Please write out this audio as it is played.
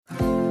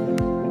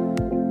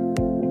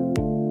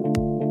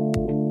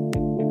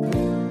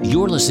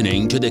You're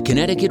listening to the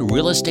Connecticut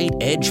Real Estate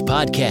Edge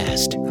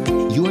podcast,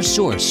 your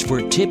source for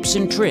tips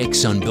and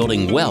tricks on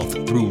building wealth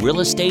through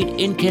real estate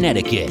in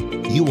Connecticut.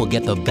 You will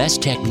get the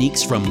best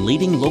techniques from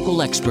leading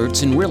local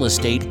experts in real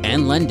estate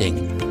and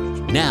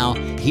lending. Now,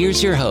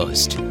 here's your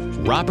host,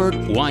 Robert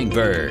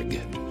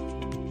Weinberg.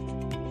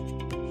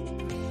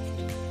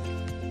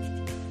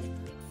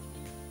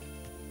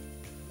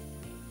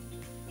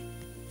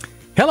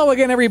 Hello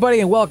again, everybody,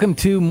 and welcome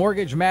to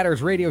Mortgage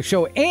Matters Radio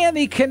Show and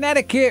the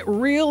Connecticut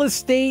Real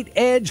Estate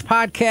Edge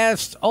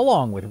podcast,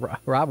 along with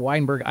Rob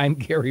Weinberg. I'm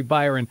Gary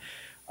Byron.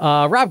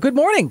 Rob, good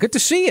morning. Good to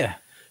see you.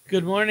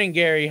 Good morning,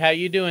 Gary. How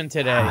you doing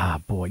today?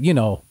 Boy, you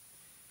know,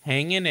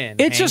 hanging in.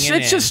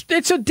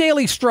 It's a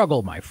daily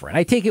struggle, my friend.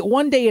 I take it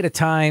one day at a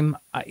time.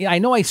 I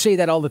know I say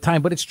that all the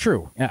time, but it's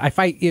true.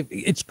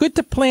 It's good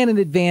to plan in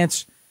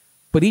advance,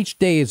 but each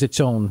day is its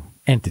own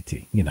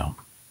entity, you know.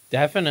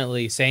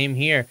 Definitely. Same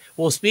here.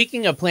 Well,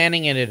 speaking of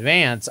planning in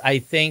advance, I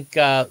think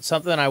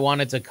something I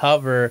wanted to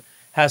cover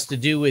has to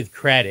do with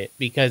credit,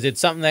 because it's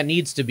something that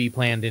needs to be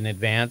planned in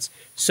advance.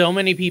 So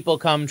many people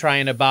come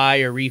trying to buy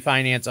or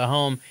refinance a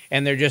home,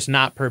 and they're just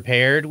not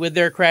prepared with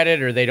their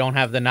credit, or they don't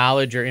have the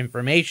knowledge or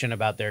information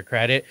about their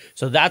credit.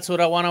 So that's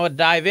what I want to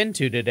dive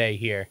into today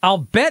here. I'll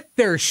bet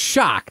they're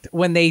shocked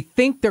when they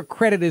think their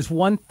credit is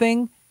one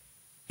thing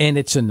and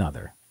it's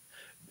another.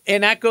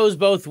 And that goes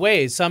both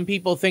ways. Some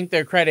people think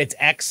their credit's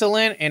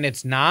excellent and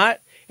it's not.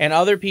 And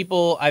other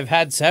people, I've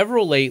had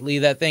several lately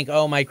that think,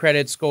 oh, my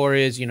credit score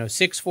is,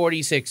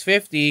 640,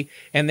 650,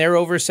 and they're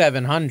over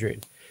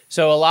 700.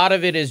 So a lot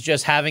of it is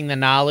just having the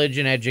knowledge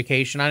and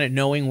education on it,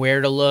 knowing where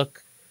to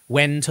look,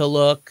 when to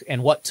look,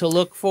 and what to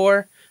look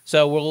for.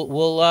 So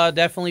we'll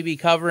definitely be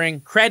covering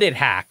credit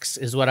hacks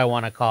is what I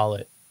want to call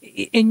it.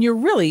 And you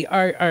really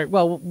are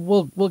well,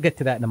 we'll get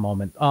to that in a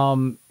moment.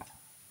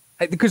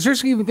 Because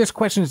there's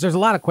a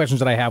lot of questions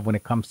that I have when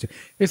it comes to,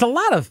 there's a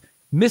lot of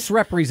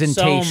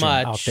misrepresentation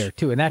out there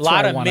too. And that's a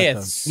lot of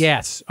myths.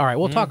 Yes. All right.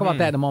 We'll talk about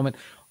that in a moment.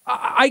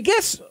 I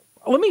guess,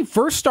 let me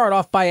first start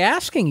off by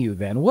asking you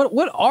then,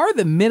 what are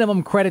the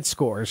minimum credit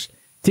scores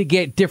to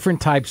get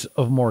different types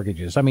of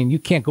mortgages? I mean, you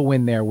can't go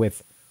in there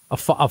with a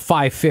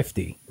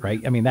 550, right?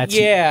 I mean, that's...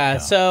 Yeah.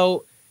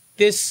 So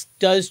this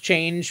does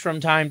change from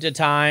time to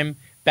time.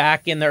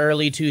 Back in the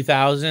early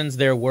 2000s,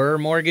 there were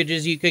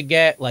mortgages you could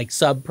get, like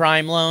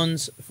subprime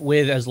loans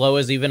with as low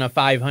as even a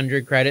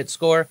 500 credit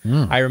score.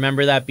 I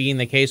remember that being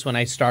the case when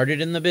I started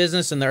in the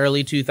business in the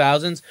early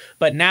 2000s,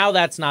 but now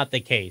that's not the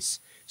case.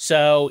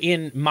 So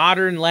in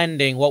modern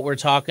lending, what we're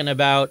talking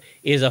about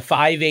is a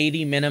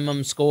 580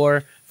 minimum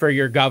score for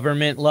your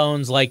government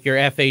loans, like your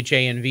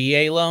FHA and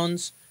VA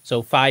loans.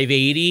 So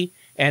 580.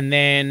 And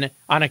then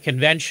on a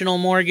conventional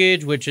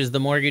mortgage, which is the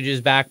mortgages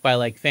backed by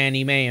like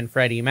Fannie Mae and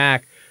Freddie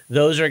Mac,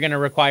 those are going to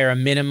require a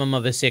minimum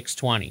of a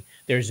 620.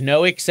 There's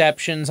no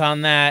exceptions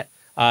on that.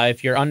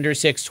 If you're under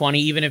 620,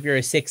 even if you're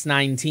a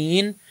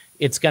 619,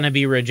 it's going to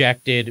be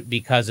rejected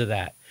because of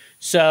that.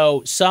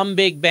 So some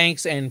big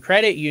banks and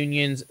credit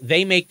unions,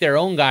 they make their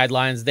own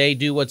guidelines. They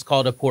do what's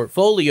called a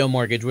portfolio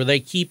mortgage, where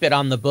they keep it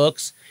on the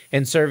books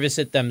and service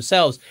it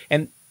themselves.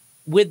 And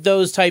with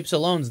those types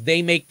of loans,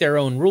 they make their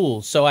own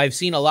rules. So I've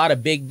seen a lot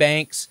of big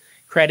banks,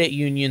 credit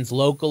unions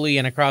locally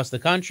and across the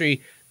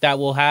country that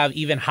will have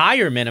even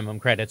higher minimum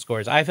credit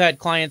scores. I've had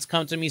clients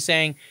come to me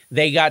saying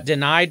they got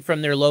denied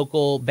from their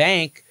local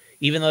bank,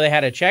 even though they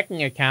had a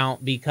checking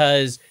account,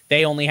 because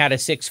they only had a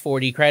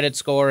 640 credit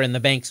score and the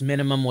bank's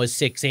minimum was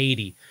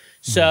 680.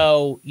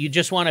 So you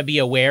just want to be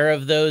aware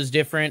of those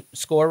different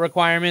score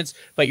requirements,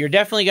 but you're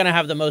definitely going to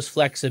have the most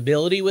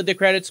flexibility with the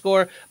credit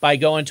score by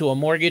going to a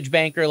mortgage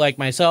banker like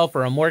myself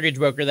or a mortgage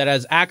broker that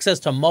has access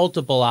to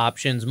multiple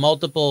options,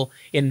 multiple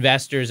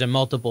investors, and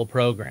multiple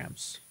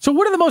programs. So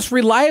what are the most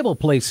reliable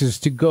places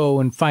to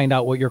go and find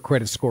out what your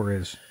credit score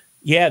is?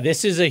 Yeah,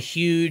 this is a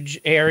huge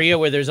area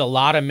where there's a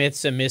lot of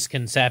myths and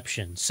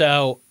misconceptions.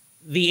 So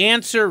the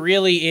answer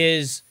really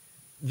is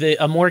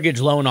a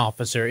mortgage loan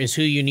officer is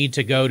who you need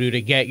to go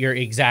to get your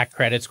exact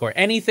credit score.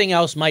 Anything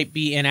else might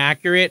be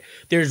inaccurate.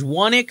 There's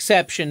one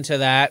exception to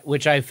that,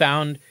 which I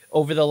found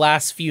over the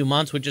last few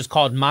months, which is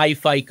called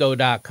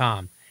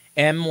myfico.com.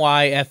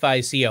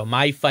 MYFICO,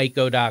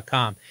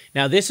 myfico.com.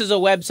 Now, this is a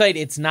website.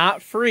 It's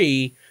not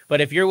free,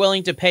 but if you're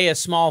willing to pay a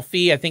small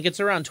fee, I think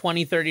it's around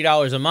 $20,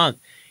 $30 a month,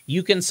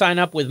 you can sign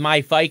up with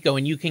MyFICO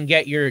and you can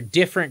get your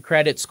different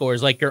credit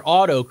scores, like your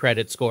auto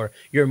credit score,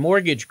 your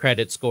mortgage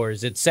credit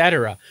scores,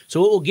 etc.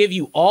 So it will give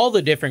you all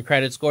the different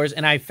credit scores,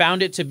 and I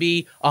found it to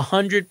be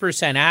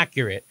 100%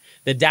 accurate.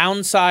 The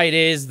downside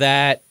is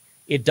that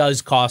it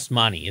does cost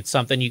money. It's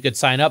something you could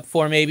sign up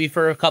for maybe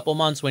for a couple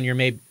months when you're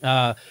maybe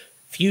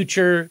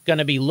future going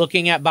to be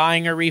looking at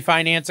buying or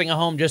refinancing a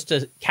home, just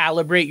to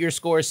calibrate your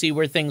score, see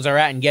where things are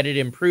at and get it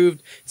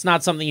improved. It's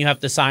not something you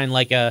have to sign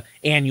like a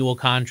annual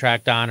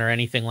contract on or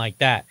anything like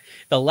that.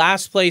 The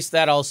last place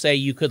that I'll say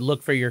you could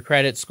look for your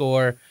credit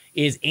score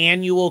is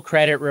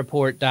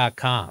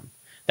annualcreditreport.com.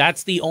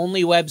 That's the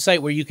only website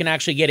where you can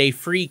actually get a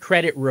free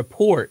credit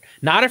report,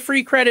 not a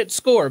free credit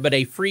score, but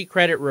a free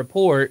credit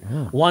report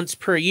once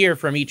per year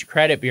from each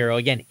credit bureau.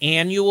 Again,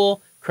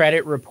 annual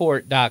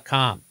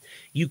annualcreditreport.com.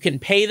 You can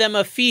pay them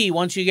a fee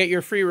once you get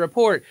your free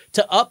report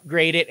to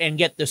upgrade it and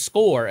get the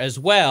score as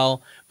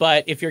well.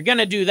 But if you're going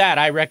to do that,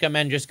 I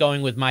recommend just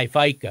going with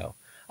MyFICO.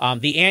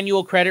 The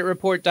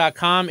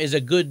annualcreditreport.com is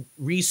a good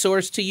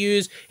resource to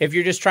use if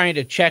you're just trying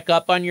to check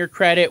up on your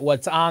credit,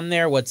 what's on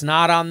there, what's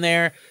not on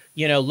there,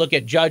 look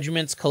at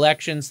judgments,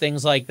 collections,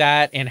 things like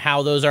that, and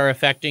how those are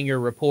affecting your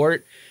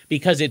report,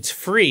 because it's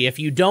free. If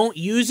you don't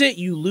use it,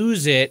 you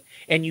lose it,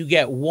 and you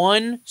get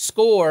one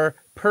score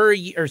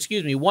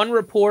one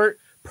report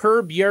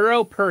per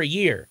bureau per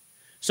year.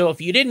 So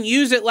if you didn't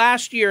use it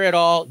last year at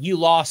all, you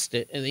lost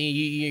it.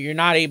 You're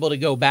not able to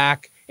go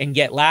back and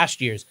get last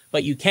year's,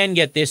 but you can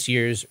get this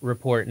year's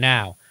report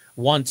now,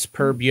 once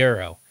per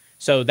bureau.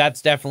 So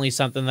that's definitely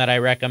something that I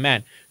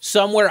recommend.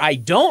 Somewhere I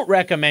don't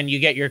recommend you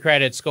get your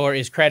credit score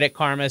is Credit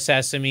Karma,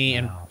 Sesame,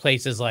 and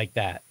places like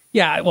that.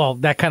 Yeah, well,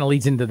 that kind of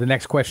leads into the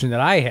next question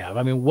that I have.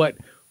 I mean, what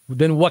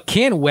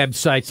can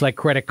websites like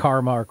Credit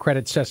Karma or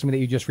Credit Sesame that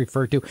you just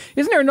referred to?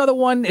 Isn't there another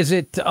one? Is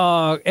it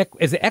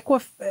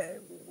Equif?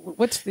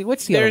 What's the other one?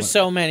 There's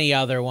so many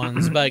other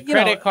ones, but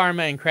Credit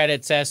Karma and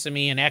Credit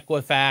Sesame and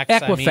Equifax.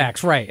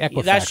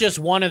 Equifax. That's just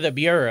one of the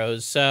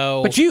bureaus.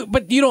 So, but you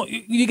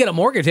get a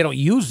mortgage. They don't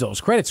use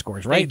those credit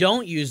scores, right? They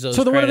don't use those.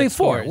 So then, what are they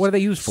scores. for? What are they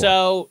used for?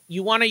 So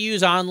you want to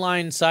use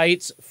online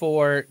sites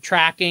for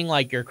tracking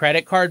like your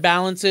credit card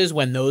balances.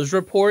 When those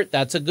report,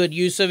 that's a good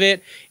use of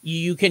it.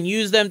 You can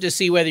use them to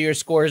see whether your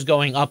score is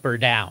going up or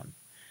down.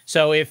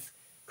 So if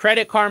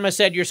Credit Karma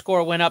said your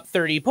score went up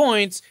 30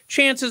 points,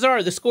 chances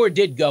are the score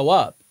did go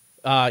up.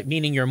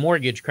 Meaning your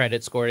mortgage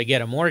credit score to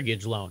get a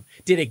mortgage loan.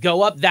 Did it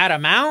go up that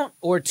amount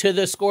or to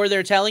the score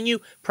they're telling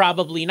you?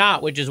 Probably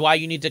not, which is why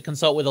you need to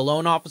consult with a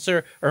loan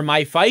officer or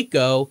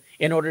MyFICO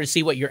in order to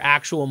see what your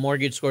actual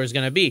mortgage score is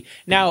going to be.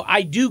 Now,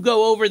 I do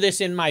go over this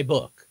in my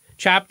book.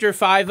 Chapter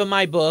 5 of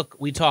my book,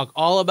 we talk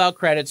all about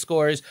credit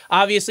scores.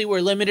 Obviously,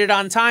 we're limited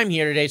on time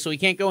here today, so we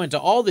can't go into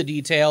all the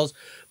details.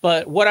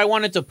 But what I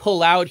wanted to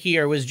pull out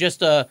here was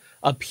just a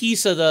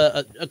piece of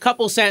a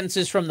couple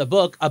sentences from the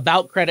book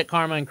about Credit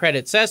Karma and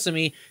Credit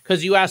Sesame,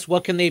 because you asked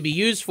what can they be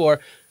used for.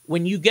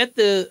 When you get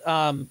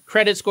the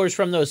credit scores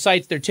from those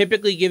sites, they're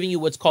typically giving you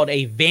what's called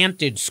a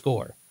Vantage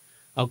score.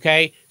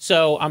 Okay,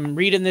 so I'm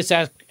reading this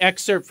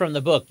excerpt from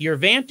the book. Your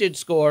Vantage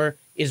score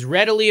is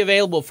readily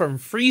available from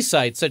free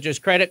sites such as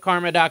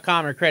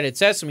creditkarma.com or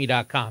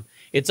creditsesame.com.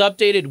 It's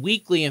updated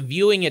weekly, and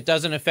viewing it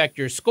doesn't affect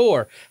your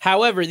score.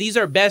 However, these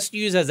are best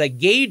used as a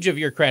gauge of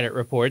your credit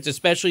reports,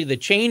 especially the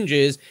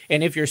changes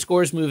and if your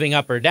score is moving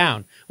up or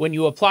down. When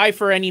you apply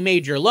for any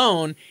major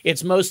loan,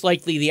 it's most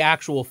likely the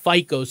actual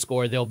FICO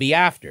score they'll be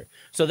after.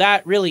 So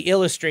that really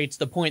illustrates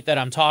the point that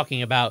I'm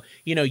talking about.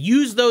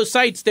 Use those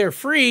sites. They're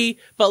free,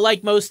 but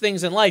like most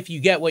things in life, you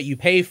get what you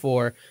pay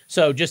for.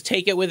 So just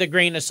take it with a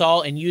grain of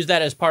salt and use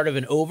that as part of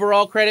an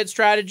overall credit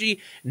strategy,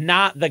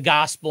 not the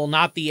gospel,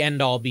 not the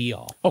end-all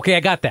be-all. Okay, I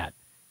got that.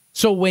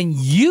 So when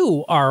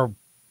you are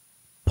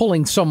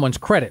pulling someone's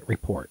credit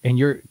report and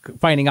you're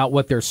finding out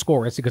what their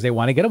score is because they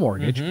want to get a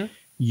mortgage,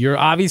 you're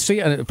obviously,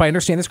 if I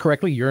understand this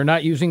correctly, you're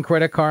not using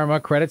Credit Karma,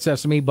 Credit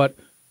Sesame, but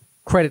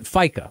Credit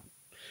FICO.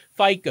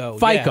 FICO.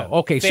 Yeah.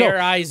 Okay.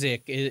 Fair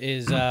Isaac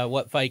is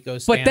what FICO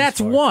stands for. But that's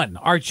one.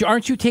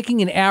 Aren't you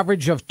taking an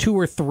average of 2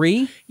 or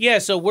 3? Yeah.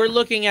 So we're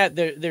looking at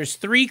there's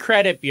 3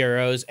 credit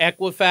bureaus: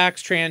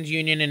 Equifax,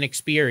 TransUnion, and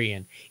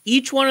Experian.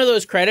 Each one of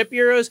those credit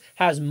bureaus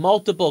has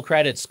multiple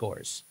credit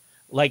scores.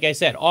 Like I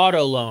said,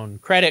 auto loan,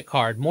 credit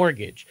card,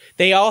 mortgage.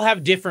 They all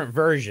have different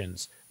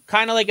versions,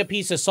 kind of like a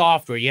piece of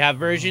software. You have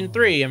version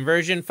 3 and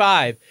version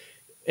 5,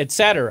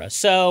 etc.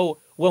 So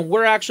when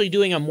we're actually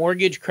doing a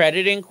mortgage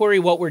credit inquiry,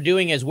 what we're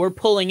doing is we're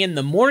pulling in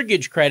the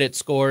mortgage credit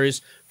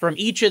scores from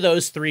each of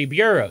those 3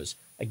 bureaus.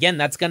 Again,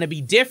 that's going to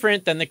be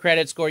different than the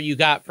credit score you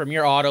got from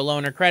your auto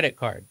loan or credit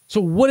card.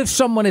 So what if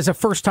someone is a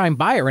first-time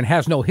buyer and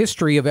has no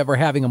history of ever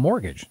having a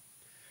mortgage?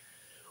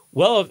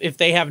 Well, if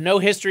they have no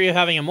history of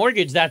having a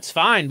mortgage, that's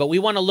fine. But we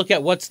want to look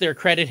at what's their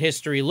credit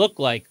history look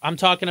like. I'm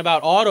talking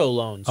about auto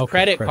loans,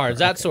 credit cards,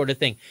 that sort of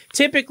thing.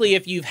 Typically,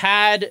 if you've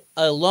had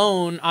a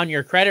loan on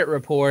your credit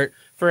report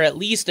for at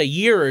least a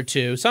year or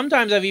 2,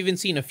 sometimes I've even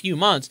seen a few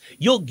months,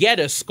 you'll get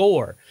a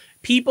score.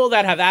 People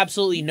that have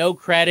absolutely no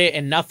credit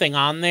and nothing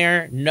on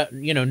there,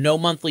 no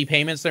monthly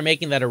payments they're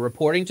making that are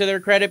reporting to their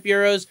credit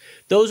bureaus,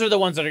 those are the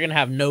ones that are going to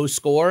have no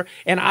score.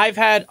 And I've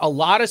had a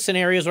lot of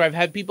scenarios where I've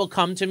had people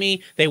come to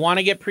me, they want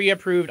to get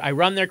pre-approved, I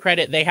run their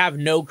credit, they have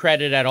no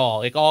credit at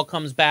all. It all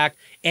comes back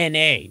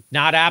NA,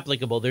 not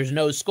applicable, there's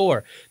no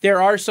score.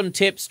 There are some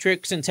tips,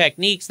 tricks, and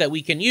techniques that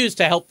we can use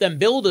to help them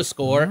build a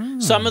score.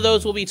 Some of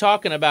those we'll be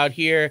talking about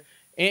here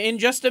in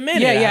just a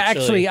minute.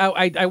 Actually,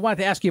 I wanted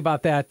to ask you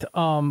about that.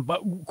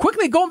 But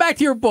quickly, going back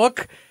to your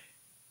book,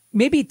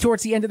 maybe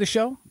towards the end of the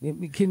show,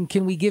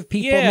 can we give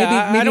people I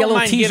maybe a don't little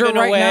mind teaser giving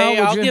right away.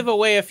 now? I'll give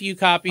away a few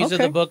copies of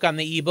the book on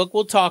the ebook.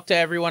 We'll talk to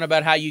everyone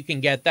about how you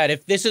can get that.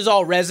 If this is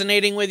all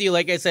resonating with you,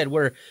 like I said,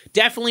 we're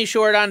definitely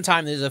short on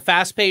time. This is a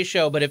fast-paced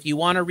show, but if you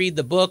want to read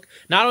the book,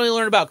 not only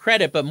learn about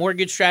credit, but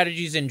mortgage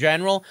strategies in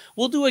general,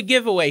 we'll do a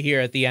giveaway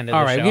here at the end of the show.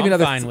 All right, maybe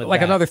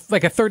another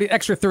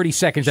extra 30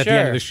 seconds at the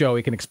end of the show.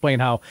 We can explain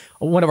how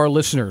one of our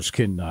listeners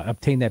can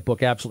obtain that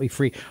book absolutely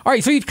free. All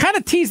right, so you've kind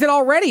of teased it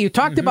already. You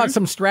talked about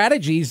some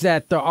strategies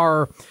that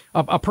are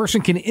a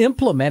person can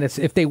implement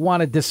if they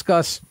want to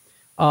discuss,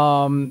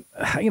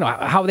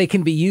 how they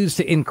can be used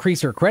to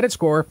increase their credit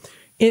score.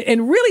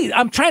 And really,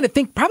 I'm trying to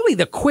think probably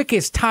the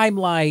quickest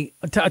timeline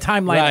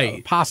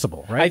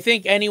possible, right? I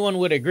think anyone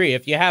would agree.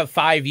 If you have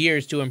 5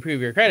 years to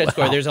improve your credit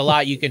score, there's a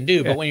lot you can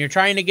do. But when you're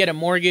trying to get a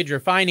mortgage or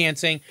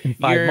financing,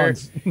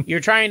 you're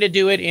trying to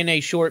do it in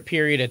a short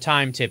period of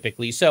time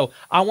typically. So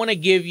I want to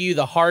give you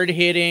the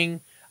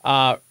hard-hitting,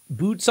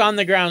 boots on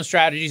the ground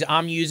strategies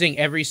I'm using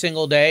every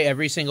single day,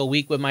 every single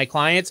week with my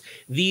clients.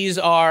 These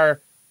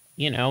are,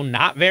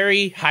 not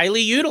very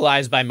highly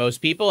utilized by most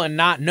people and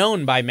not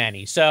known by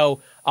many. So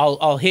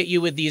I'll hit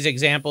you with these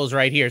examples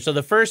right here. So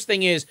the first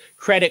thing is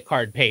credit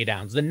card pay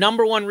downs. The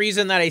number one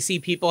reason that I see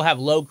people have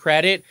low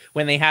credit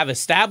when they have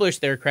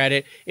established their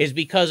credit is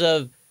because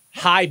of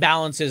high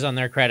balances on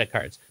their credit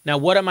cards. Now,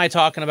 what am I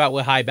talking about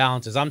with high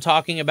balances? I'm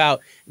talking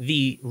about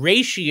the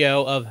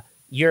ratio of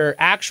your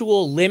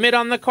actual limit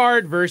on the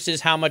card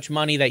versus how much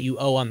money that you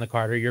owe on the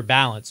card or your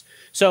balance.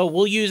 So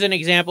we'll use an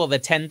example of a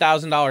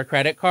 $10,000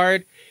 credit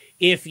card.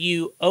 If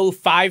you owe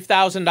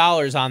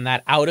 $5,000 on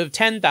that out of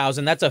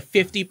 $10,000, that's a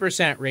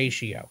 50%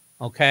 ratio,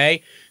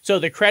 okay? So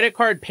the credit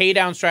card pay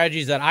down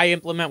strategies that I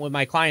implement with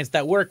my clients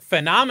that work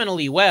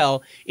phenomenally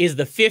well is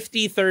the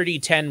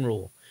 50-30-10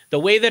 rule. The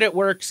way that it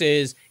works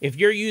is if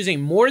you're using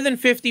more than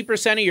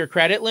 50% of your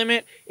credit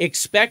limit,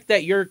 expect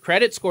that your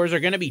credit scores are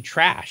going to be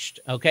trashed,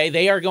 okay?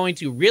 They are going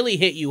to really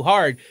hit you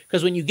hard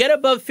because when you get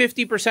above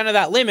 50% of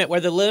that limit,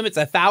 whether the limit's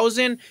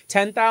 1,000,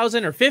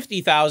 10,000, or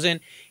 50,000,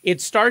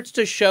 it starts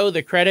to show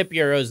the credit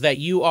bureaus that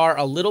you are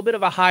a little bit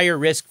of a higher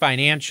risk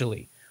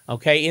financially,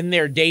 okay? In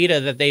their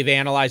data that they've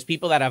analyzed,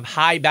 people that have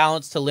high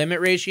balance to limit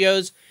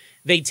ratios,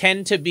 they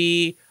tend to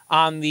be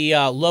on the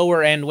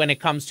lower end when it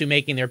comes to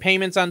making their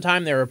payments on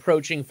time. They're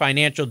approaching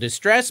financial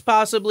distress,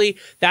 possibly.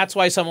 That's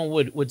why someone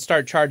would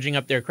start charging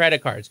up their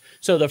credit cards.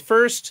 So the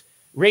first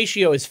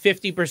ratio is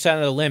 50%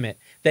 of the limit.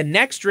 The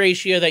next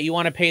ratio that you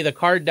want to pay the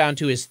card down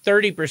to is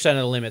 30% of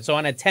the limit. So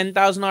on a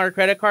 $10,000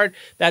 credit card,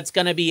 that's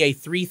going to be a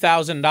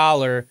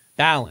 $3,000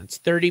 balance,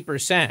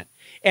 30%.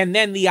 And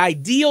then the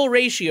ideal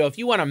ratio, if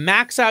you want to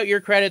max out your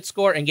credit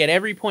score and get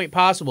every point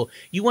possible,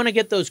 you want to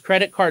get those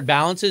credit card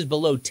balances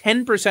below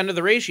 10% of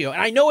the ratio.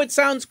 And I know it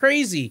sounds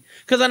crazy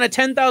because on a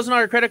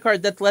 $10,000 credit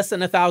card, that's less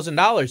than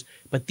 $1,000.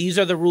 But these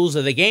are the rules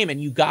of the game,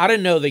 and you got to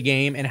know the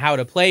game and how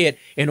to play it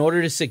in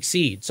order to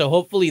succeed. So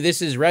hopefully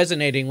this is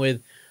resonating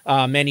with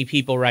many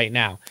people right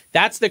now.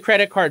 That's the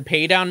credit card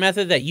pay down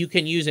method that you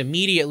can use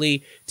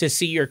immediately to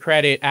see your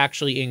credit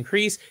actually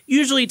increase.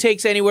 Usually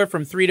takes anywhere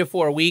from 3 to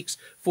 4 weeks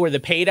for the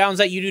pay downs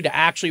that you do to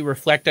actually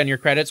reflect on your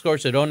credit score.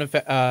 So don't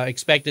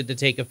expect it to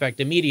take effect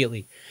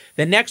immediately.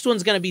 The next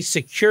one's going to be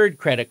secured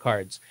credit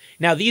cards.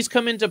 Now, these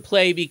come into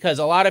play because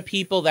a lot of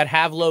people that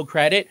have low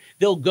credit,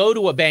 they'll go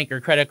to a bank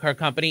or credit card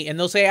company and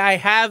they'll say, I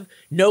have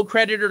no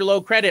credit or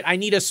low credit. I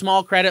need a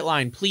small credit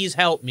line. Please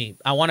help me.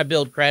 I want to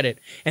build credit.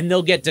 And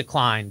they'll get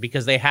declined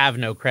because they have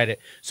no credit.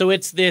 So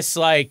it's this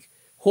like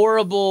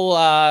horrible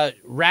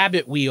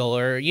rabbit wheel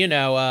or,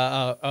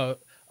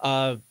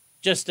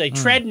 just a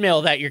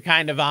treadmill that you're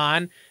kind of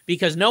on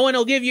because no one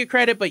will give you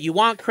credit, but you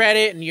want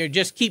credit and you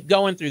just keep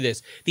going through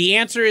this. The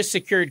answer is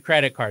secured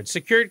credit cards.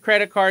 Secured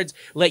credit cards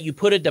let you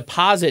put a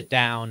deposit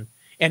down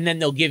and then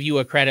they'll give you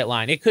a credit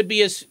line. It could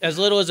be as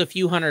little as a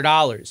few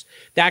 $100s.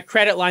 That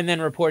credit line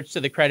then reports to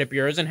the credit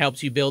bureaus and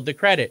helps you build the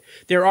credit.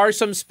 There are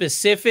some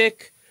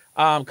specific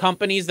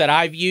companies that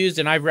I've used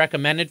and I've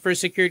recommended for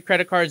secured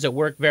credit cards that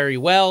work very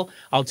well.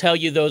 I'll tell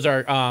you those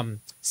are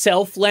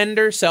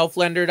Selflender,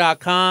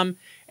 selflender.com.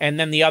 And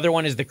then the other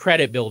one is the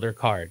Credit Builder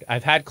card.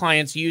 I've had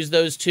clients use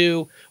those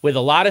two with a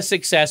lot of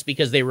success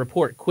because they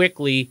report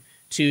quickly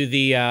to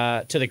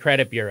the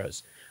credit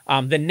bureaus.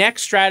 The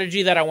next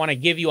strategy that I want to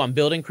give you on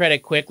building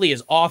credit quickly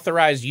is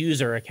authorized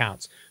user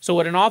accounts. So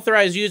what an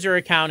authorized user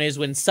account is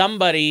when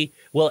somebody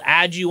will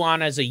add you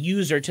on as a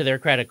user to their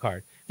credit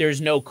card. There's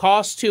no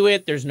cost to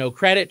it. There's no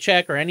credit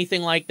check or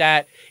anything like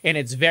that. And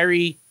it's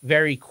very,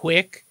 very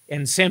quick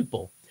and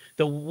simple.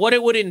 What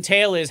it would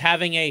entail is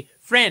having a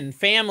friend,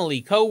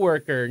 family,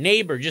 coworker,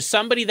 neighbor, just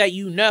somebody that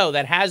you know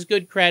that has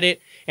good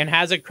credit and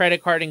has a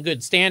credit card in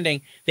good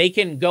standing. They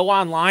can go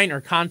online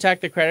or contact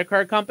the credit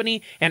card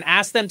company and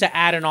ask them to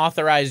add an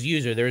authorized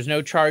user. There's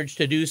no charge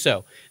to do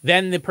so.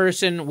 Then the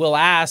person will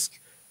ask,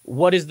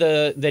 what is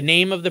the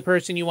name of the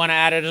person you want to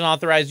add as an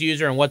authorized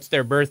user and what's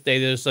their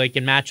birthday so they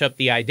can match up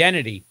the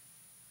identity.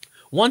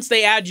 Once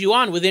they add you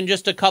on, within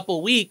just a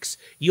couple weeks,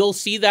 you'll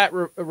see that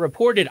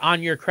reported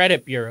on your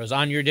credit bureaus,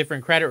 on your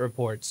different credit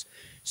reports.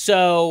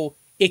 So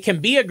it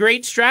can be a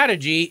great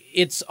strategy.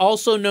 It's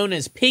also known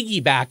as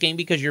piggybacking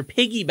because you're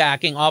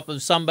piggybacking off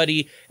of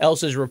somebody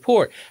else's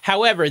report.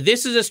 However,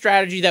 this is a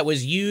strategy that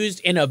was used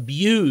and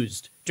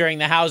abused during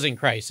the housing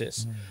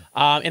crisis.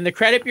 And the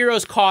credit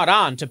bureaus caught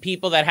on to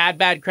people that had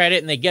bad credit,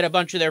 and they get a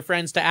bunch of their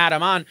friends to add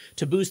them on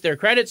to boost their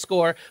credit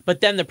score. But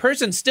then the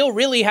person still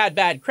really had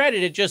bad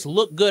credit. It just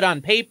looked good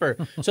on paper.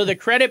 So the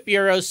credit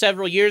bureaus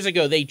several years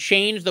ago, they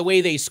changed the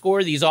way they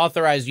score these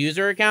authorized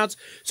user accounts.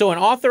 So an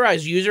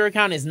authorized user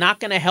account is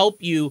not going to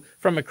help you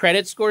from a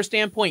credit score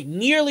standpoint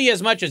nearly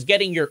as much as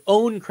getting your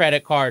own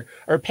credit card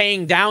or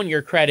paying down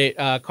your credit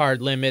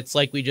card limits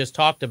like we just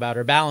talked about,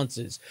 or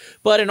balances.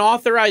 But an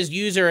authorized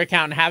user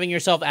account and having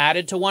yourself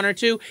added to one or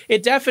two,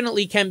 it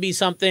definitely can be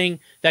something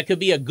that could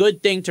be a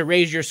good thing to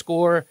raise your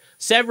score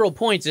several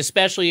points,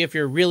 especially if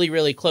you're really,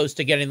 really close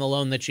to getting the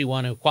loan that you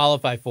want to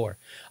qualify for.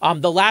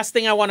 The last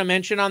thing I want to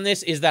mention on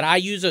this is that I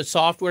use a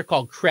software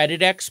called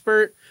Credit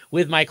Expert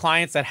with my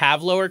clients that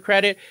have lower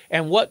credit.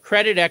 And what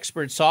Credit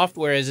Expert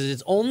software is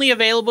it's only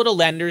available to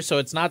lenders, so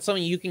it's not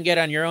something you can get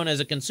on your own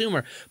as a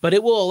consumer, but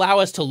it will allow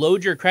us to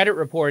load your credit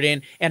report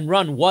in and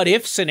run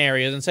what-if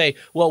scenarios and say,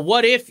 well,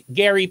 what if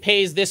Gary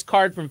pays this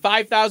card from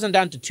 $5,000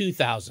 down to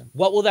 $2,000?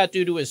 What will that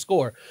do to his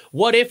score?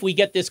 What if we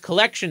get this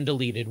collection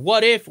deleted?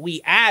 What if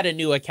we add a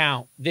new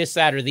account, this,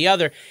 that, or the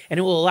other? And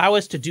it will allow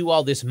us to do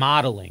all this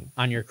modeling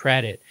on your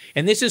credit.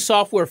 And this is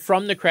software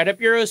from the credit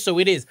bureaus, so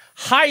it is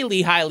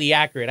highly, highly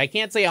accurate. I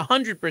can't say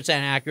 100%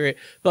 accurate,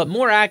 but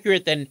more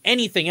accurate than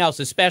anything else,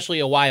 especially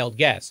a wild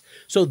guess.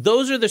 So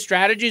those are the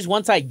strategies.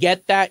 Once I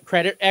get that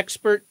Credit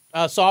Expert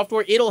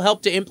software, it'll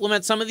help to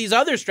implement some of these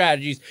other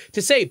strategies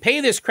to say, pay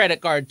this credit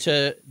card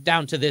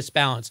down to this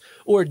balance,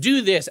 or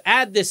do this,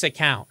 add this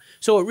account.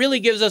 So it really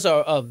gives us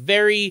a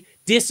very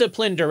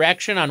disciplined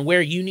direction on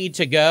where you need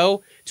to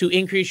go to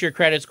increase your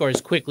credit score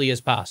as quickly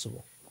as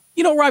possible.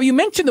 You know, Rob, you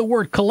mentioned the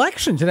word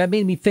collections, and that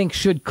made me think,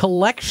 should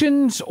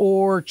collections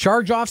or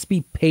charge-offs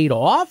be paid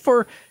off?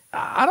 Or,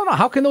 I don't know,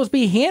 how can those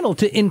be handled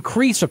to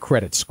increase a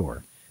credit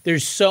score?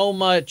 There's so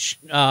much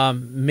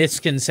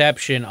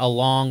misconception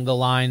along the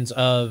lines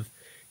of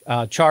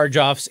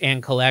charge-offs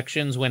and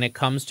collections when it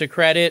comes to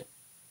credit.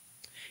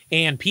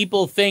 And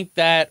people think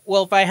that,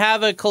 well, if I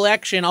have a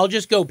collection, I'll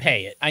just go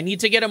pay it. I need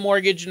to get a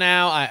mortgage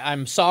now.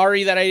 I'm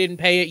sorry that I didn't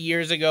pay it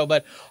years ago,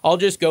 but I'll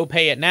just go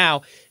pay it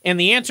now. And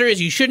the answer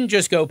is you shouldn't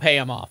just go pay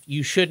them off.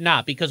 You should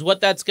not, because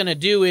what that's going to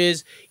do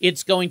is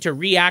it's going to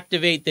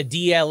reactivate the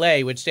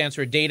DLA, which stands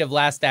for date of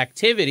last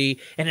activity,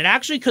 and it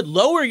actually could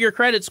lower your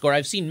credit score.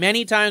 I've seen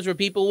many times where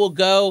people will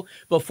go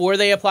before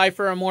they apply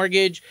for a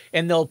mortgage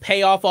and they'll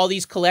pay off all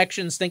these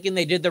collections thinking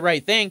they did the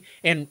right thing,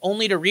 and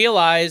only to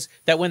realize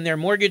that when their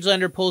mortgage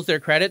lender pulls their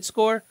credit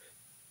score,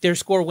 their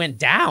score went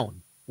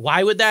down.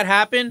 Why would that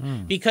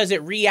happen? Because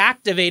it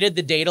reactivated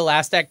the date of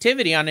last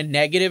activity on a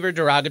negative or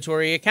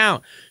derogatory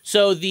account.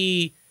 So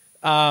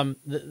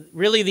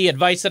really the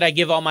advice that I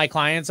give all my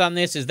clients on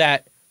this is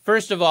that,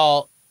 first of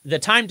all, the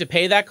time to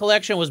pay that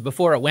collection was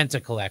before it went to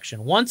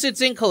collection. Once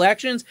it's in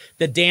collections,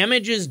 the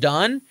damage is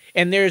done,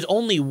 and there's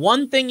only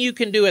one thing you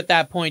can do at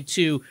that point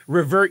to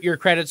revert your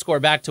credit score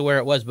back to where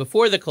it was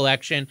before the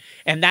collection,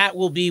 and that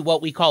will be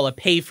what we call a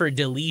pay for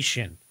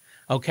deletion.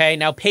 Okay,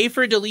 now pay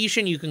for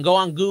deletion, you can go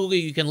on Google,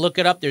 you can look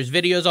it up. There's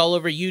videos all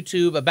over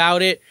YouTube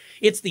about it.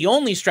 It's the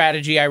only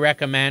strategy I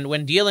recommend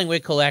when dealing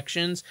with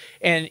collections.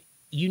 And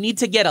you need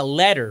to get a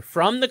letter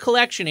from the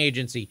collection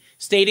agency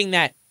stating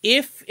that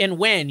if and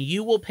when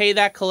you will pay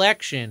that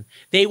collection,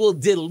 they will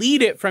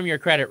delete it from your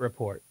credit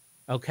report.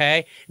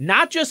 Okay,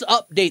 not just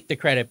update the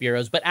credit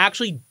bureaus, but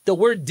actually the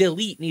word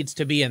delete needs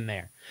to be in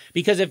there.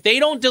 Because if they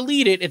don't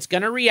delete it, it's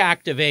going to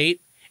reactivate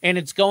and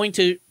it's going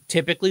to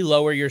typically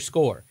lower your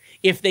score.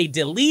 If they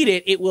delete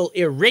it, it will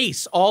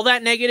erase all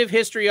that negative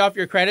history off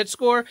your credit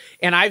score.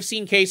 And I've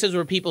seen cases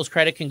where people's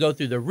credit can go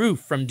through the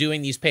roof from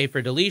doing these pay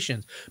for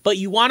deletions. But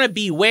you want to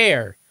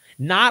beware.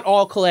 Not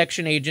all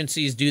collection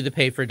agencies do the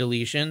pay for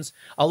deletions.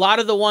 A lot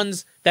of the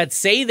ones that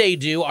say they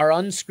do are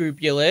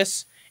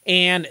unscrupulous.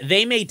 And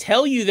they may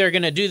tell you they're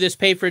going to do this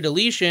pay for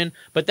deletion,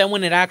 but then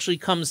when it actually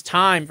comes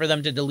time for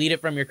them to delete it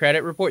from your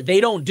credit report,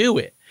 they don't do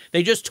it.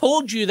 They just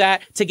told you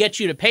that to get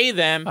you to pay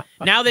them.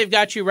 Now they've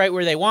got you right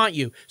where they want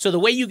you. So the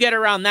way you get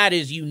around that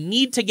is you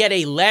need to get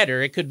a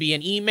letter. It could be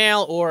an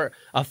email or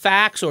a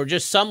fax or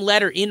just some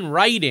letter in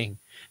writing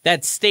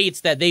that states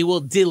that they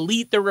will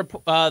delete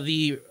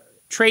the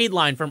trade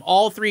line from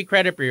all three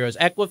credit bureaus,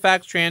 Equifax,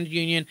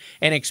 TransUnion,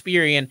 and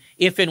Experian,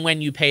 if and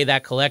when you pay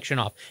that collection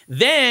off.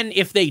 Then,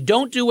 if they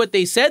don't do what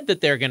they said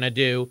that they're going to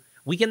do,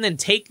 we can then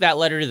take that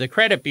letter to the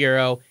credit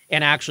bureau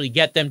and actually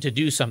get them to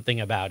do something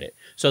about it.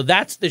 So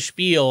that's the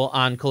spiel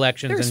on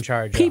collections and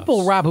charge-offs.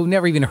 People, Rob, who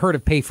never even heard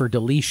of pay for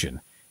deletion.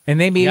 And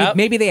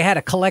maybe they had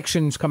a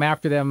collections come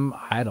after them,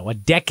 I don't know, a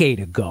decade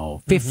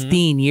ago,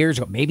 15 years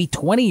ago, maybe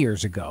 20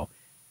 years ago.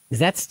 Is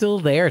that still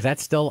there? Is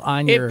that still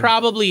on your... It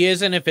probably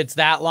isn't if it's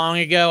that long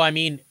ago. I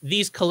mean,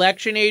 these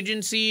collection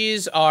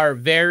agencies are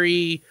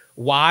very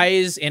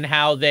wise in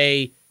how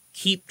they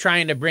keep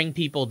trying to bring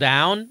people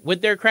down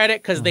with their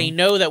credit because they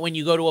know that when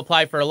you go to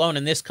apply for a loan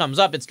and this comes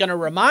up, it's going to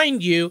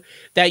remind you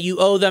that you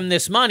owe them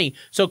this money.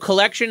 So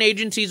collection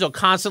agencies will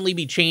constantly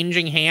be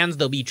changing hands.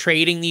 They'll be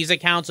trading these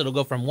accounts. It'll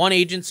go from one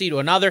agency to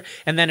another,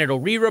 and then it'll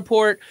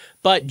re-report.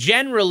 But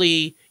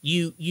generally,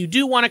 you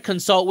do want to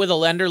consult with a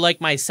lender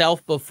like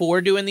myself before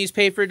doing these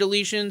pay for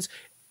deletions,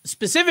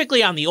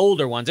 specifically on the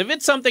older ones. If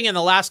it's something in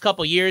the last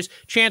couple years,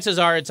 chances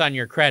are it's on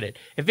your credit.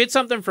 If it's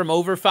something from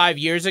over 5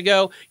 years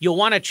ago, you'll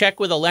want to check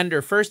with a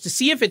lender first to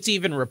see if it's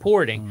even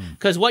reporting.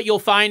 Because what you'll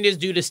find is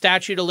due to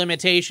statute of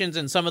limitations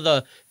and some of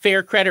the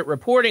Fair Credit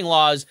reporting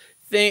laws,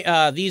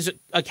 these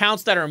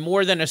accounts that are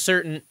more than a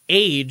certain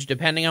age,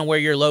 depending on where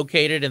you're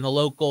located and the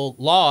local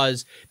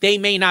laws, they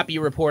may not be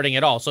reporting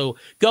at all. So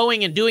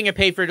going and doing a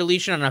pay for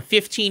deletion on a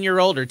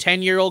 15-year-old or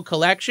 10-year-old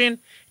collection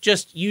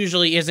just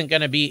usually isn't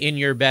going to be in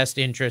your best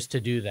interest to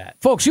do that.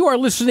 Folks, you are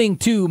listening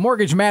to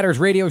Mortgage Matters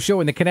radio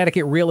show in the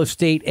Connecticut Real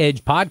Estate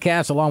Edge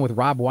podcast, along with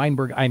Rob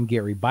Weinberg. I'm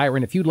Gary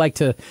Byron. If you'd like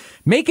to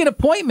make an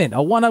appointment,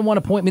 a one-on-one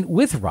appointment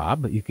with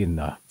Rob, you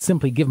can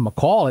simply give him a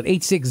call at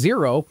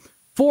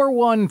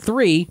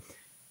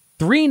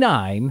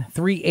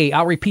 860-413-3938.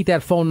 I'll repeat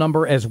that phone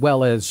number as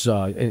well as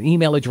an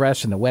email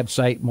address and the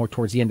website more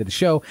towards the end of the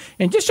show.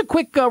 And just a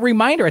quick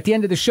reminder, at the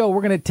end of the show,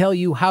 we're going to tell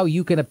you how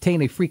you can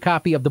obtain a free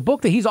copy of the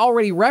book that he's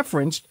already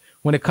referenced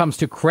when it comes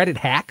to credit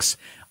hacks.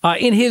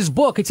 In his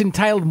book, it's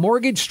entitled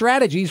Mortgage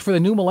Strategies for the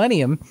New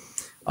Millennium.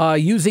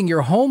 Using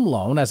your home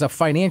loan as a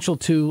financial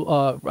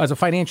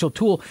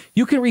tool,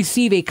 you can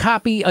receive a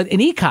copy,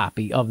 an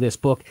e-copy of this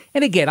book.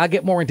 And again, I'll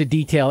get more into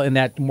detail in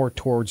that more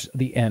towards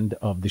the end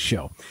of the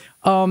show.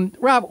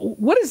 Rob,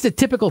 what is the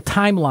typical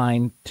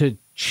timeline to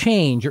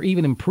change or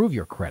even improve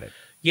your credit?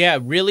 Yeah,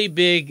 really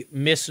big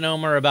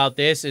misnomer about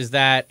this is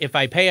that if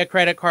I pay a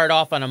credit card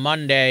off on a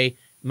Monday,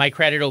 my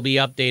credit will be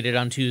updated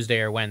on Tuesday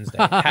or Wednesday.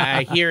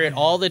 I hear it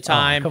all the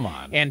time. Oh, come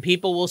on. And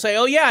people will say,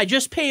 oh, yeah, I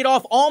just paid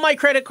off all my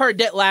credit card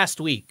debt last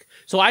week,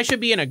 so I should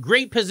be in a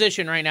great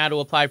position right now to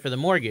apply for the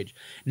mortgage,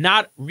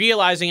 not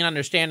realizing and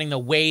understanding the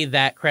way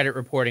that credit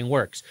reporting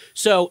works.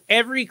 So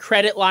every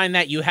credit line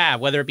that you have,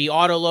 whether it be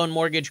auto loan,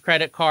 mortgage,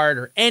 credit card,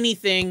 or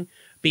anything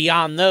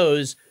beyond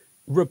those,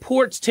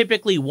 reports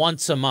typically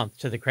once a month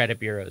to the credit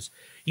bureaus.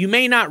 You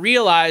may not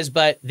realize,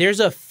 but there's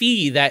a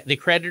fee that the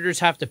creditors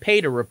have to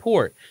pay to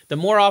report. The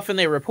more often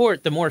they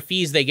report, the more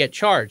fees they get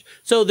charged.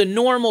 So the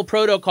normal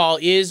protocol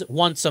is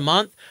once a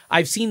month.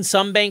 I've seen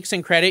some banks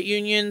and credit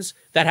unions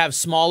that have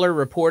smaller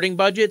reporting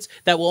budgets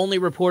that will only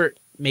report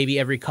maybe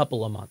every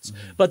couple of months.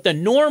 But the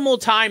normal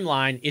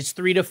timeline is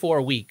 3 to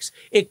 4 weeks.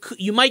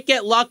 You might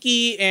get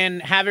lucky and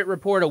have it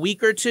report a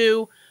week or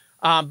two.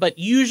 But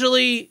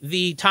usually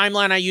the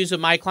timeline I use with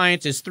my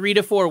clients is 3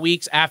 to 4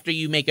 weeks after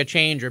you make a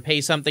change or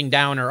pay something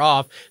down or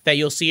off that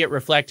you'll see it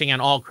reflecting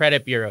on all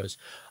credit bureaus.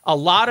 A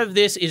lot of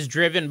this is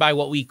driven by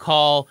what we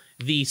call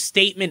the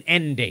statement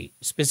end date.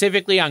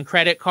 Specifically on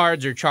credit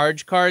cards or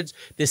charge cards,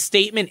 the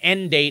statement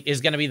end date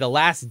is going to be the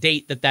last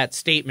date that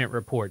statement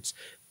reports.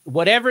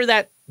 Whatever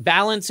that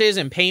balance is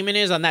and payment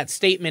is on that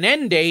statement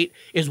end date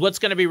is what's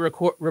going to be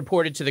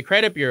reported to the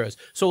credit bureaus.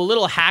 So a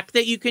little hack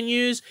that you can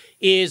use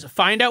is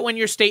find out when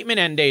your statement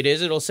end date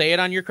is. It'll say it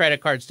on your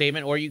credit card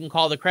statement, or you can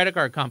call the credit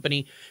card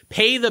company,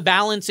 pay the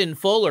balance in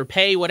full or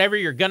pay whatever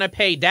you're going to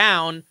pay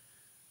down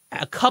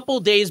a couple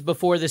days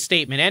before the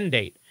statement end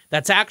date.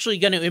 That's actually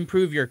going to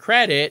improve your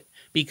credit,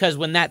 because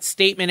when that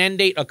statement end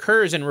date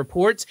occurs and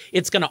reports,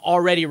 it's going to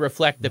already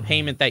reflect the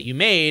payment that you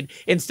made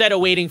instead of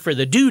waiting for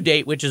the due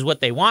date, which is what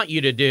they want you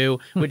to do,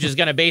 which is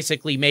going to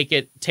basically make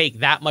it take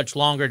that much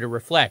longer to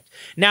reflect.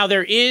 Now,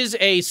 there is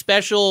a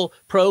special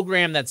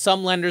program that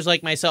some lenders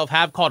like myself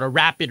have called a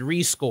rapid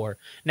rescore.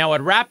 Now,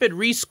 a rapid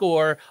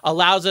rescore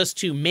allows us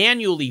to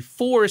manually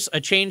force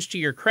a change to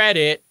your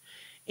credit,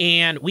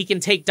 and we can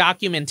take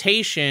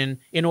documentation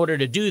in order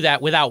to do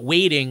that without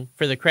waiting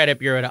for the credit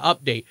bureau to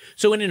update.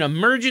 So in an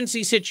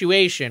emergency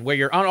situation where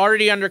you're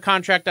already under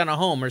contract on a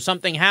home or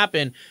something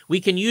happened,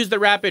 we can use the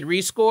rapid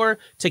rescore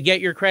to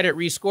get your credit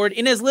rescored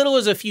in as little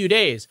as a few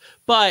days.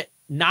 But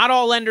not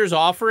all lenders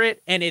offer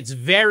it, and it's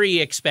very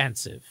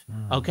expensive.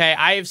 Okay,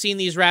 I have seen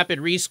these rapid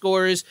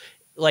rescores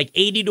like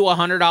 $80 to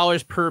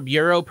 $100 per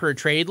bureau per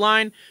trade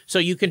line. So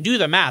you can do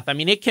the math. I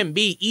mean, it can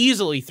be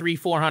easily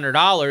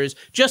 $300-400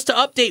 just to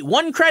update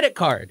one credit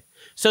card.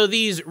 So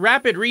these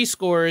rapid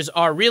rescores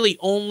are really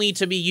only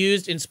to be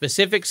used in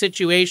specific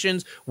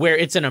situations where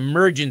it's an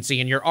emergency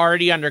and you're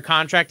already under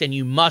contract and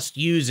you must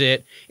use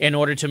it in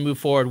order to move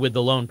forward with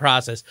the loan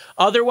process.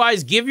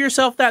 Otherwise, give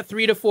yourself that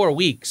 3 to 4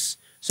 weeks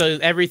so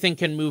everything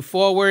can move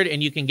forward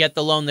and you can get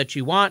the loan that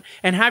you want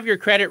and have your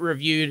credit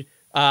reviewed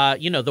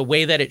the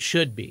way that it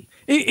should be.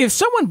 If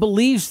someone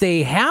believes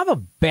they have a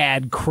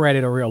bad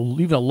credit or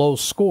even a low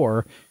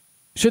score,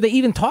 should they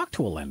even talk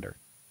to a lender?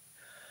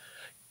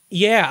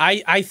 Yeah,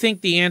 I think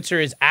the answer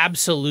is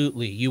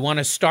absolutely. You want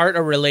to start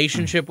a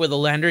relationship with a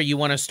lender. You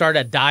want to start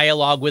a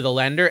dialogue with a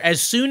lender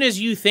as soon as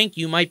you think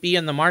you might be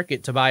in the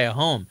market to buy a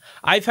home.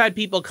 I've had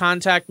people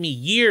contact me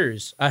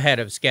years ahead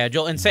of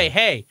schedule and say,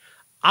 hey,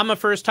 I'm a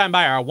first-time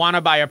buyer. I want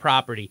to buy a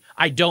property.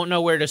 I don't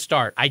know where to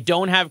start. I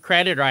don't have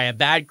credit, or I have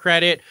bad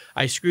credit.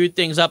 I screwed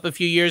things up a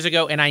few years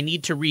ago, and I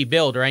need to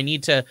rebuild, or I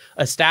need to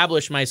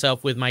establish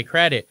myself with my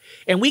credit.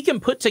 And we can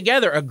put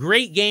together a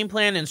great game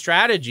plan and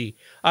strategy.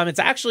 It's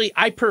actually,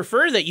 I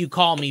prefer that you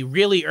call me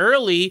really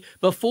early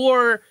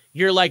before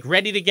you're like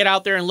ready to get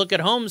out there and look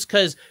at homes,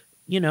 because,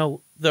 you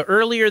know, the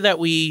earlier that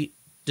we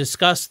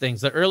discuss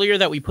things, the earlier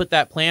that we put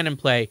that plan in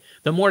play,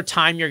 the more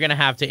time you're going to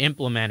have to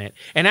implement it.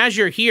 And as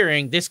you're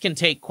hearing, this can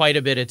take quite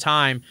a bit of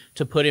time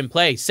to put in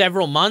play,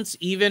 several months,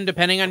 even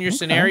depending on your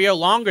scenario,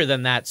 longer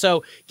than that.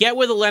 So get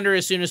with a lender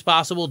as soon as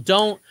possible.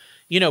 Don't,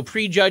 you know,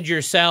 prejudge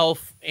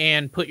yourself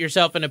and put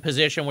yourself in a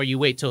position where you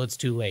wait till it's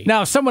too late.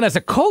 Now, if someone has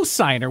a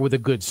co-signer with a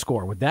good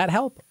score, would that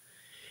help?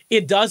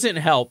 It doesn't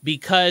help,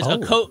 because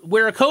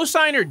where a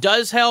cosigner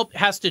does help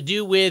has to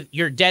do with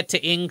your debt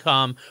to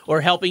income or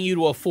helping you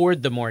to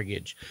afford the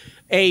mortgage.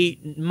 A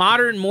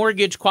modern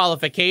mortgage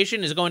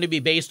qualification is going to be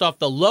based off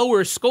the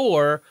lower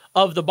score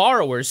of the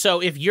borrower.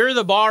 So if you're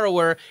the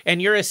borrower and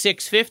you're a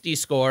 650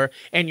 score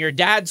and your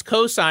dad's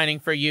co-signing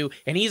for you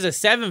and he's a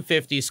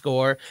 750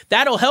 score,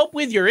 that'll help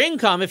with your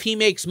income. If he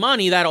makes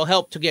money, that'll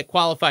help to get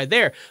qualified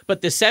there. But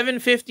the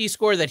 750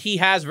 score that he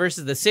has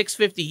versus the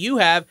 650 you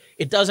have,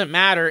 it doesn't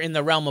matter in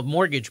the realm of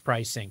mortgage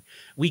pricing.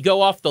 We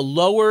go off the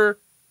lower,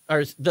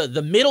 or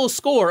the middle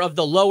score of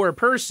the lower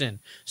person.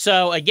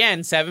 So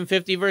again,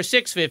 750 versus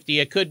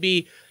 650, it could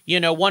be, you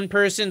know, one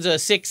person's a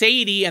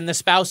 680 and the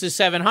spouse is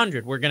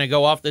 700. We're going to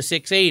go off the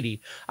 680.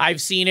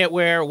 I've seen it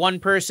where one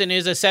person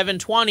is a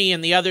 720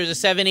 and the other is a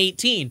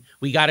 718.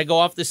 We got to go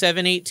off the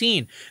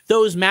 718.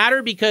 Those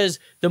matter because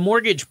the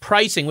mortgage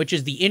pricing, which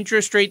is the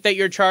interest rate that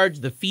you're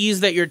charged, the fees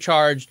that you're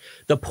charged,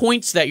 the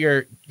points that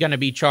you're going to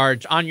be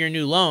charged on your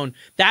new loan,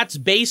 that's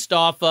based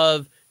off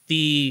of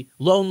the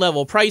loan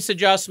level price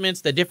adjustments,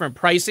 the different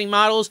pricing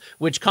models,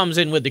 which comes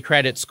in with the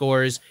credit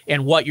scores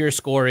and what your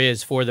score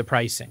is for the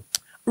pricing.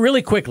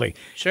 Really quickly.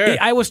 Sure.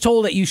 I was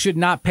told that you should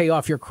not pay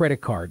off your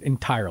credit card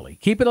entirely.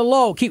 Keep it a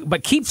low, keep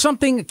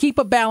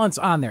a balance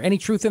on there. Any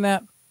truth in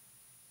that?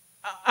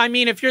 I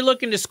mean, if you're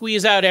looking to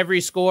squeeze out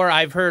every score,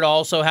 I've heard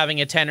also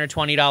having a $10 or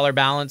 $20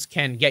 balance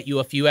can get you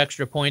a few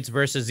extra points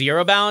versus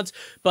zero balance.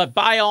 But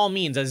by all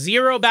means, a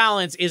zero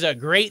balance is a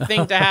great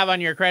thing to have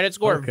on your credit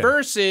score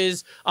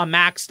versus a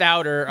maxed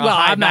out or a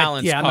high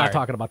balance card. I'm not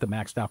talking about the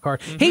maxed out card.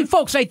 Mm-hmm. Hey,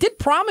 folks, I did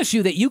promise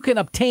you that you can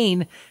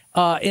obtain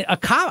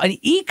an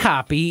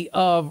e-copy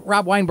of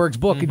Rob Weinberg's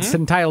book. It's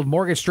entitled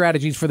Mortgage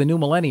Strategies for the New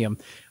Millennium.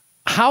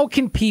 How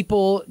can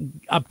people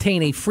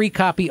obtain a free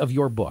copy of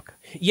your book?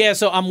 Yeah,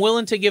 so I'm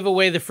willing to give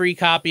away the free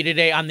copy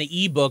today on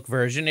the ebook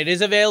version. It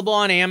is available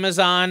on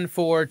Amazon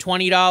for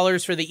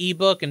 $20 for the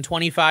ebook and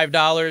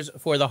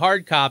 $25 for the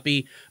hard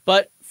copy.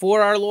 But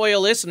for our loyal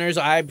listeners,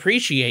 I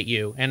appreciate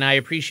you and I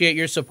appreciate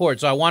your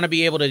support. So I want to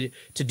be able to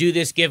do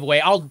this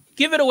giveaway. I'll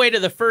give it away to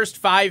the first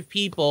 5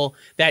 people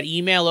that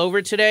email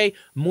over today.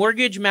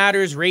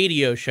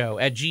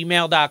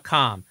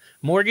 mortgagemattersradioshow@gmail.com.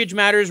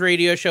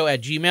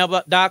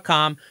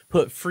 mortgagemattersradioshow@gmail.com.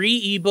 Put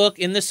free ebook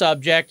in the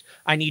subject.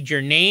 I need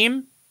your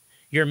name,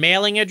 your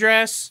mailing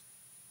address,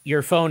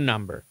 your phone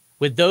number.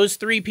 With those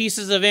 3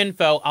 pieces of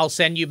info, I'll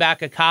send you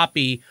back a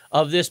copy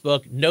of this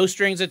book. No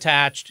strings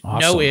attached,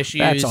 no issues.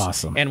 That's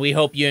awesome. And we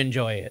hope you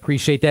enjoy it.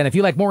 Appreciate that. And if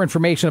you'd like more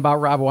information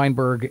about Rob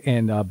Weinberg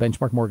and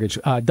Benchmark Mortgage,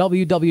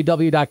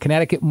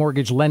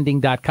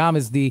 www.connecticutmortgagelending.com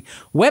is the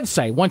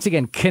website. Once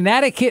again,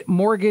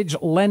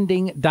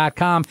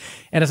 connecticutmortgagelending.com.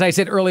 And as I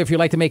said earlier, if you'd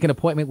like to make an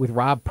appointment with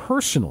Rob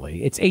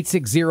personally, it's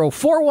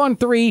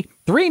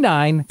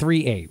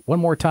 860-413-3938. One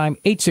more time,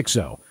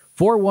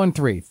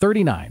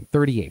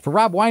 860-413-3938. For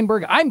Rob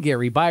Weinberg, I'm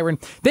Gary Byron.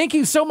 Thank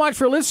you so much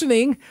for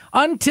listening.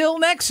 Until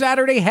next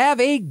Saturday, have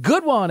a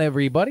good one,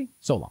 everybody.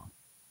 So long.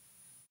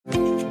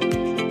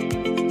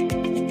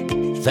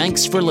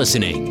 Thanks for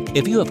listening.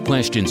 If you have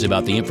questions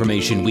about the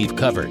information we've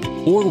covered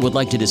or would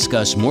like to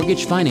discuss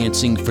mortgage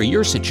financing for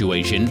your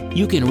situation,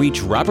 you can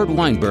reach Robert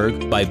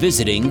Weinberg by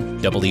visiting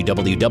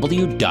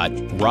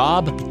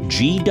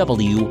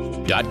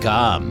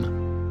www.robgw.com.